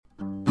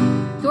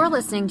You're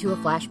listening to a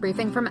flash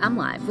briefing from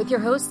MLive with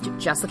your host,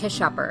 Jessica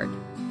Shepard.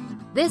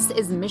 This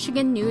is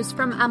Michigan News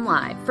from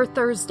MLive for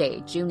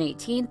Thursday, June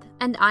 18th,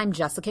 and I'm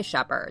Jessica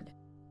Shepard.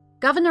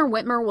 Governor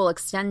Whitmer will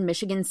extend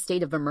Michigan's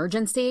state of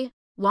emergency.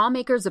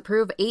 Lawmakers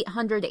approve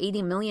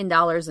 $880 million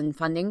in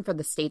funding for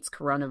the state's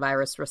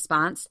coronavirus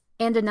response,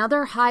 and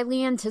another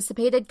highly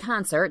anticipated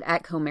concert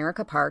at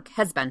Comerica Park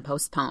has been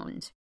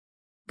postponed.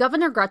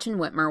 Governor Gretchen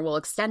Whitmer will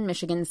extend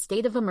Michigan's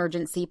state of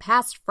emergency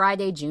past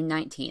Friday, June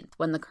 19th,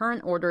 when the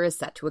current order is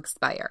set to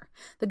expire.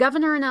 The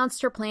governor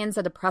announced her plans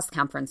at a press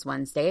conference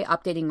Wednesday,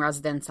 updating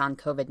residents on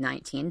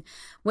COVID-19.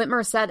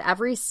 Whitmer said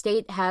every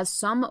state has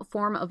some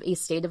form of a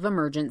state of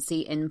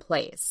emergency in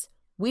place.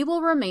 We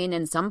will remain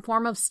in some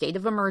form of state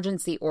of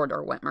emergency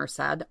order, Whitmer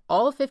said.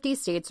 All 50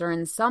 states are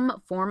in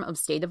some form of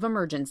state of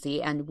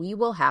emergency, and we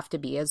will have to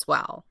be as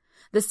well.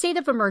 The state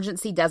of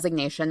emergency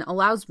designation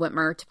allows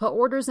Whitmer to put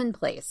orders in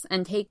place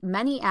and take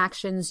many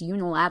actions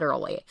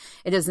unilaterally.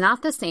 It is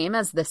not the same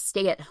as the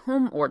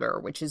stay-at-home order,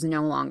 which is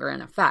no longer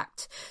in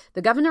effect.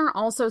 The governor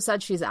also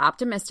said she's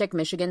optimistic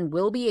Michigan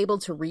will be able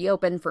to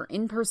reopen for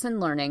in-person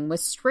learning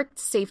with strict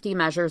safety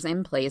measures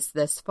in place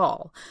this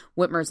fall.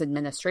 Whitmer's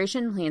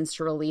administration plans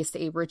to release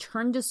a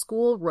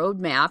return-to-school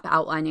roadmap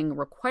outlining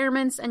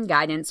requirements and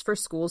guidance for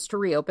schools to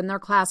reopen their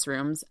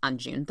classrooms on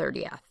June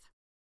 30th.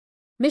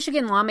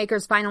 Michigan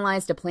lawmakers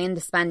finalized a plan to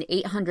spend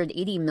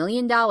 $880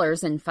 million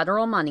in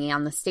federal money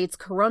on the state's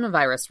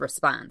coronavirus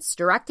response,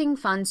 directing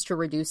funds to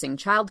reducing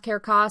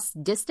childcare costs,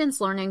 distance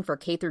learning for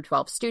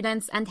K-12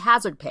 students, and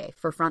hazard pay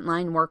for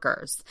frontline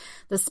workers.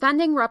 The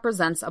spending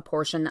represents a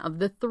portion of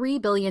the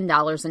 $3 billion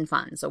in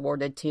funds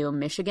awarded to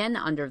Michigan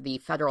under the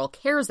Federal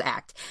CARES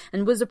Act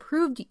and was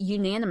approved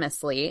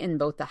unanimously in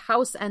both the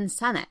House and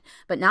Senate,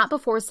 but not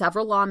before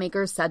several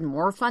lawmakers said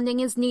more funding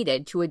is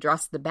needed to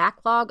address the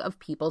backlog of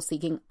people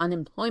seeking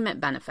unemployment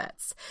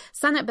benefits.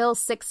 Senate Bill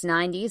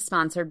 690,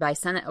 sponsored by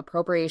Senate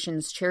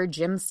Appropriations Chair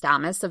Jim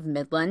Stamas of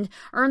Midland,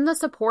 earned the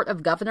support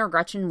of Governor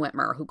Gretchen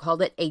Whitmer, who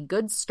called it a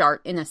good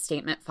start in a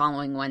statement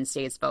following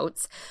Wednesday's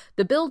votes.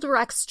 The bill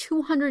directs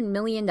 $200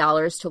 million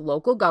to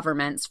local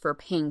governments for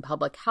paying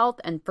public health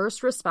and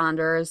first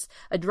responders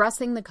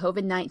addressing the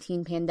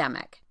COVID-19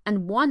 pandemic,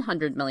 and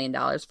 $100 million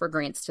for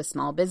grants to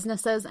small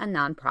businesses and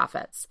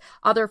nonprofits.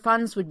 Other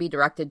funds would be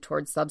directed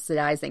towards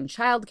subsidizing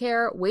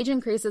childcare, wage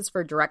increases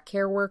for direct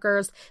care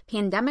workers,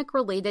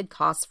 pandemic-related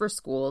costs for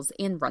schools,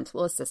 and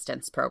rental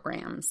assistance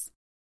programs.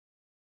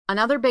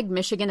 Another big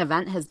Michigan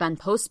event has been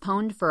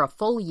postponed for a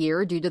full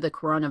year due to the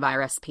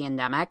coronavirus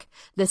pandemic.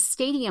 The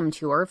stadium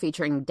tour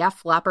featuring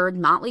Def Leppard,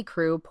 Motley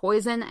Crue,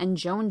 Poison, and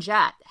Joan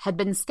Jett had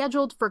been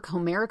scheduled for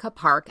Comerica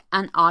Park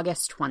on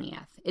August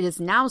 20th. It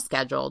is now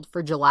scheduled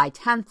for July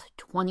 10th,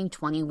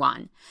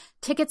 2021.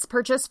 Tickets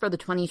purchased for the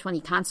 2020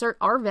 concert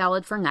are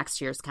valid for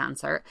next year's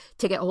concert.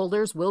 Ticket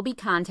holders will be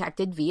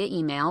contacted via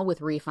email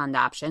with refund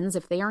options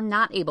if they are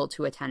not able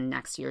to attend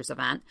next year's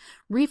event.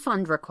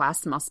 Refund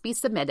requests must be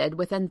submitted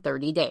within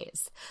 30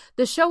 days.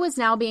 The show is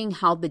now being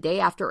held the day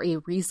after a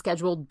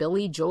rescheduled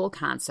Billy Joel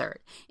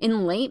concert.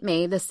 In late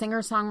May, the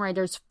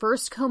singer-songwriter's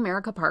first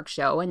Comerica Park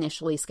show,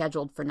 initially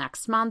scheduled for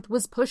next month,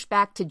 was pushed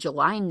back to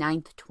July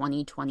 9th,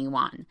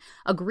 2021.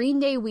 A Green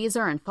Day,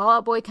 Weezer, and Fall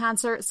Out Boy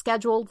concert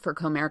scheduled for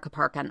Comerica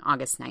Park on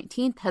August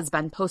 19th has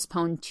been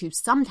postponed to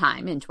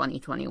sometime in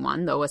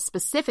 2021, though a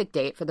specific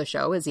date for the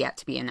show is yet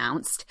to be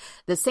announced.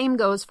 The same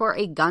goes for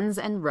a Guns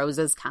N'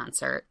 Roses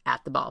concert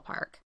at the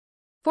ballpark.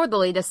 For the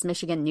latest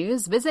Michigan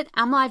news, visit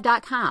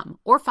mlive.com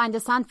or find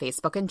us on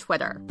Facebook and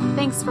Twitter.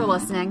 Thanks for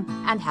listening,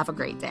 and have a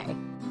great day.